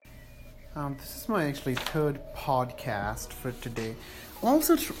This is my actually third podcast for today.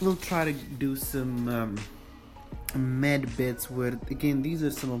 Also, we'll try to do some med bits where, again, these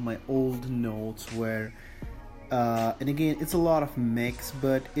are some of my old notes where, and again, it's a lot of mix,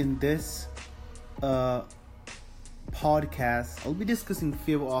 but in this podcast, I'll be discussing a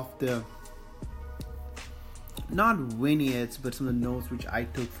few of the, not vignettes, but some of the notes which I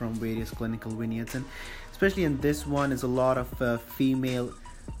took from various clinical vignettes, and especially in this one is a lot of female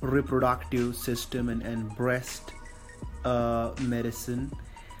reproductive system and breast medicine,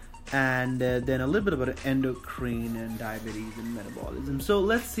 and then a little bit about endocrine and diabetes and metabolism. So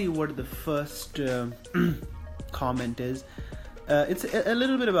let's see what the first comment is. It's a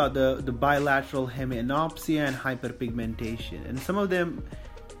little bit about the bilateral hemianopsia and hyperpigmentation, and some of them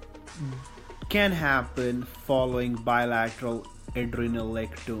can happen following bilateral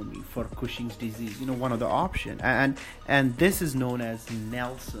adrenalectomy for Cushing's disease, one of the options, and this is known as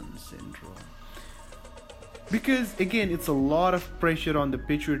Nelson syndrome, because again it's a lot of pressure on the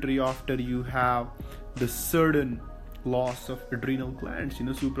pituitary after you have the sudden loss of adrenal glands,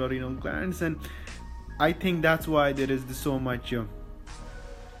 suprarenal glands, and I think that's why there is so much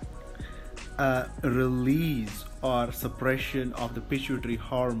release or suppression of the pituitary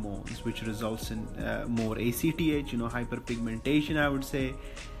hormones, which results in more ACTH, hyperpigmentation, I would say,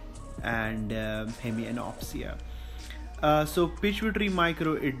 and hemianopsia. So pituitary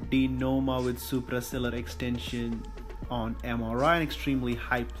microadenoma with supracellular extension on MRI and extremely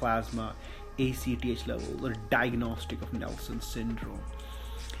high plasma ACTH level are diagnostic of Nelson syndrome.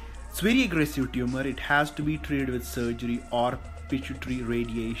 It's very aggressive tumor. It has to be treated with surgery or pituitary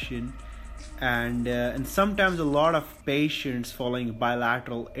radiation. And sometimes a lot of patients following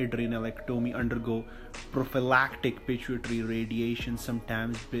bilateral adrenalectomy undergo prophylactic pituitary radiation,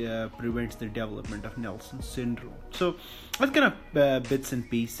 sometimes prevents the development of Nelson syndrome. So that's kind of bits and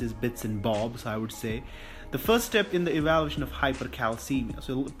pieces, bits and bobs, I would say. The first step in the evaluation of hypercalcemia.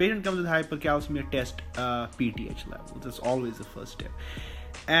 So patient comes with hypercalcemia, test PTH levels. That's always the first step.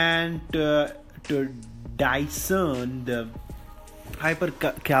 And to discern the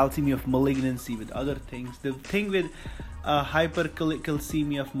hypercalcemia of malignancy with other things, the thing with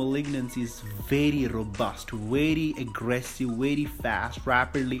hypercalcemia of malignancy is very robust, very aggressive, very fast,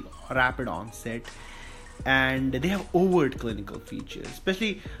 rapid onset, and they have overt clinical features,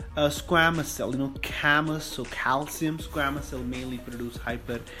 especially squamous cell, camus, so calcium squamous cell mainly produce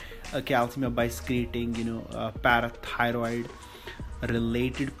hypercalcemia by secreting parathyroid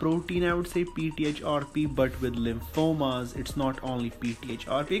related protein, I would say PTHRP, but with lymphomas it's not only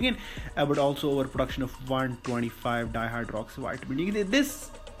PTHRP again, but also overproduction of 125 dihydroxyvitamin. This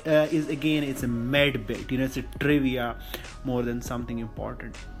is again, it's a med bit, it's a trivia more than something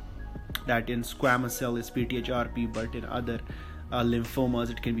important, that in squamous cell is PTHRP, but in other lymphomas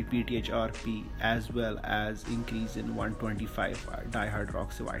it can be PTHRP as well as increase in 125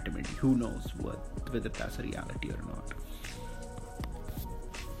 dihydroxyvitamin D. Who knows whether that's a reality or not.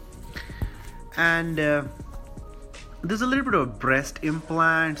 And there's a little bit of breast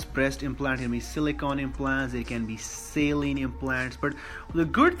implants. Breast implant can be silicone implants, they can be saline implants, but the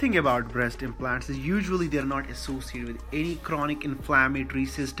good thing about breast implants is usually they're not associated with any chronic inflammatory,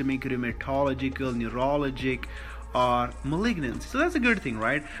 systemic, rheumatological, neurologic, or malignancy. So that's a good thing,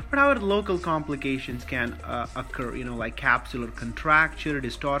 right? But however, local complications can occur, like capsular contracture,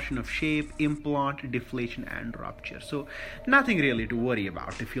 distortion of shape, implant deflation, and rupture. So nothing really to worry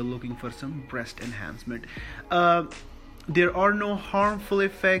about if you're looking for some breast enhancement. There are no harmful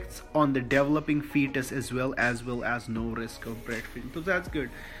effects on the developing fetus as well as no risk of breastfeeding. So that's good.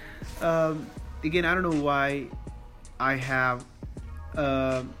 Again, I don't know why I have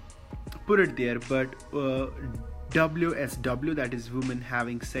put it there, but WSW, that is women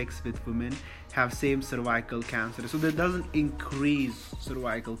having sex with women, have same cervical cancer, so that doesn't increase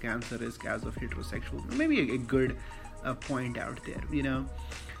cervical cancer risk as of heterosexual. Maybe a good point out there.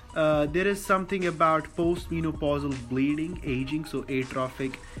 There is something about postmenopausal bleeding, aging, so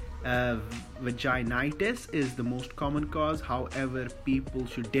atrophic vaginitis is the most common cause. However, people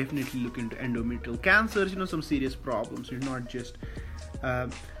should definitely look into endometrial cancers, some serious problems. It's not just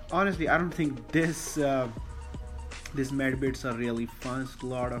honestly, I don't think these med bits are really fun. It's a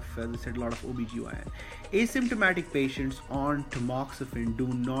lot of, as I said, a lot of OBGYN. Asymptomatic patients on tamoxifen do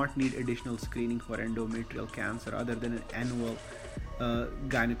not need additional screening for endometrial cancer other than an annual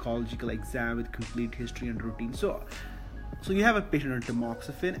gynecological exam with complete history and routine. So you have a patient on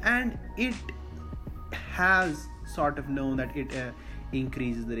tamoxifen, and it has sort of known that it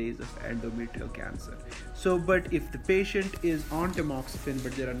increases the risk of endometrial cancer. So, but if the patient is on tamoxifen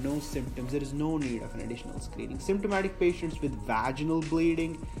but there are no symptoms, there is no need of an additional screening. Symptomatic patients with vaginal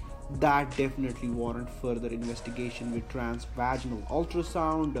bleeding that definitely warrant further investigation with transvaginal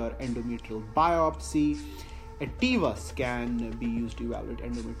ultrasound or endometrial biopsy. A TIVAS can be used to evaluate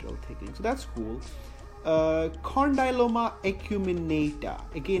endometrial thickening, so that's cool. Condyloma acuminata.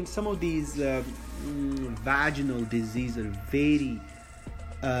 Again, some of these vaginal diseases are very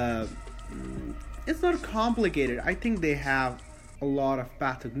it's not complicated. I think they have a lot of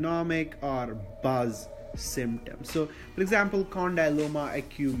pathognomic or buzz symptoms. So, for example, condyloma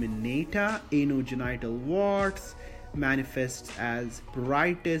acuminata, anogenital warts, manifests as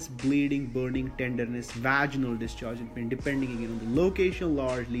pruritus, bleeding, burning, tenderness, vaginal discharge, and pain. Depending again on the location,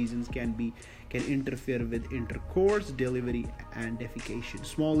 large lesions can interfere with intercourse, delivery, and defecation.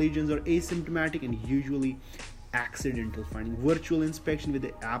 Small lesions are asymptomatic and usually accidental finding. Virtual inspection with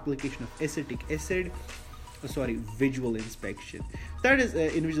the application of acetic acid. Visual inspection. That is,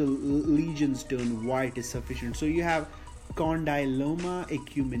 individual lesions turn white is sufficient. So you have condyloma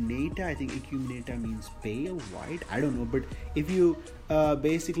acuminata. I think acuminata means pale, white. I don't know, but if you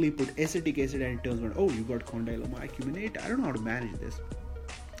basically put acetic acid and it turns white, you got condyloma acuminata. I don't know how to manage this.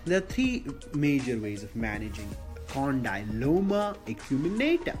 There are three major ways of managing condyloma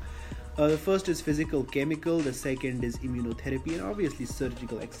acuminata. The first is physical chemical, the second is immunotherapy, and obviously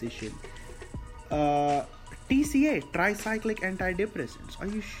surgical excision. TCA, tricyclic antidepressants. Are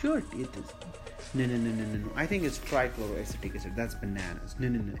you sure it is? No. I think it's trichloroacetic acid. That's bananas.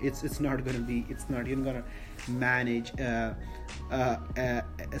 No. It's not gonna be. It's not. You're gonna manage a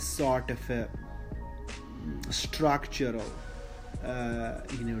sort of a structural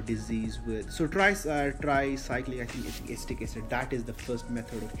disease with. So tricyclic, I think acetic acid, that is the first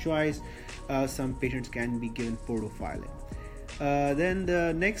method of choice. Some patients can be given podophyllin. Then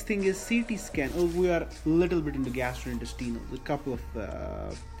the next thing is CT scan. We are a little bit into gastrointestinal. A couple of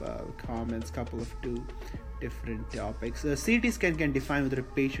comments, couple of two different topics. CT scan can define whether a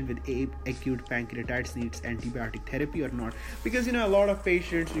patient with acute pancreatitis needs antibiotic therapy or not, because a lot of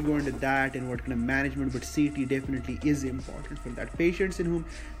patients, you go into that and what kind of management, but CT definitely is important for that. Patients in whom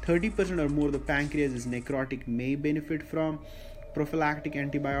 30% or more of the pancreas is necrotic may benefit from prophylactic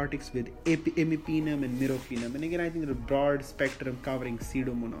antibiotics with imipenem and meropenem. And again, I think the broad spectrum covering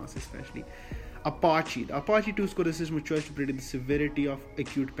Pseudomonas especially. Apache. The Apache 2 score the system of choice to predict the severity of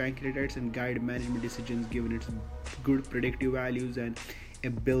acute pancreatitis and guide management decisions given its good predictive values and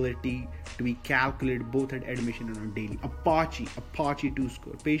ability to be calculated both at admission and on daily. Apache 2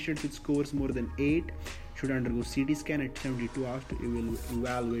 score. Patients with scores more than 8 should undergo CT scan at 72 hours to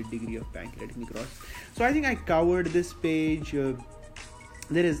evaluate degree of pancreatic necrosis. So I think I covered this page.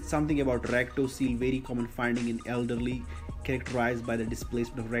 There is something about rectocele, very common finding in elderly, characterized by the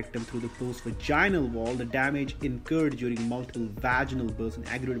displacement of rectum through the post-vaginal wall, the damage incurred during multiple vaginal births and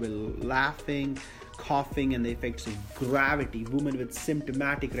aggravated by laughing, coughing, and the effects of gravity. Women with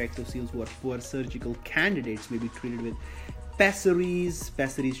symptomatic rectoceles who are poor surgical candidates may be treated with pessaries.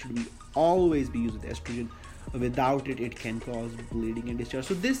 Pessaries should always be used with estrogen. Without it, it can cause bleeding and discharge.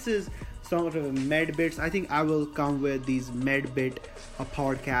 So this is sort of med bits. I think I will come with these med bit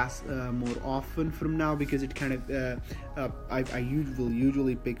podcasts more often from now, because it kind of I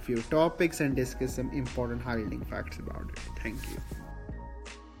usually pick few topics and discuss some important highlighting facts about it. Thank you.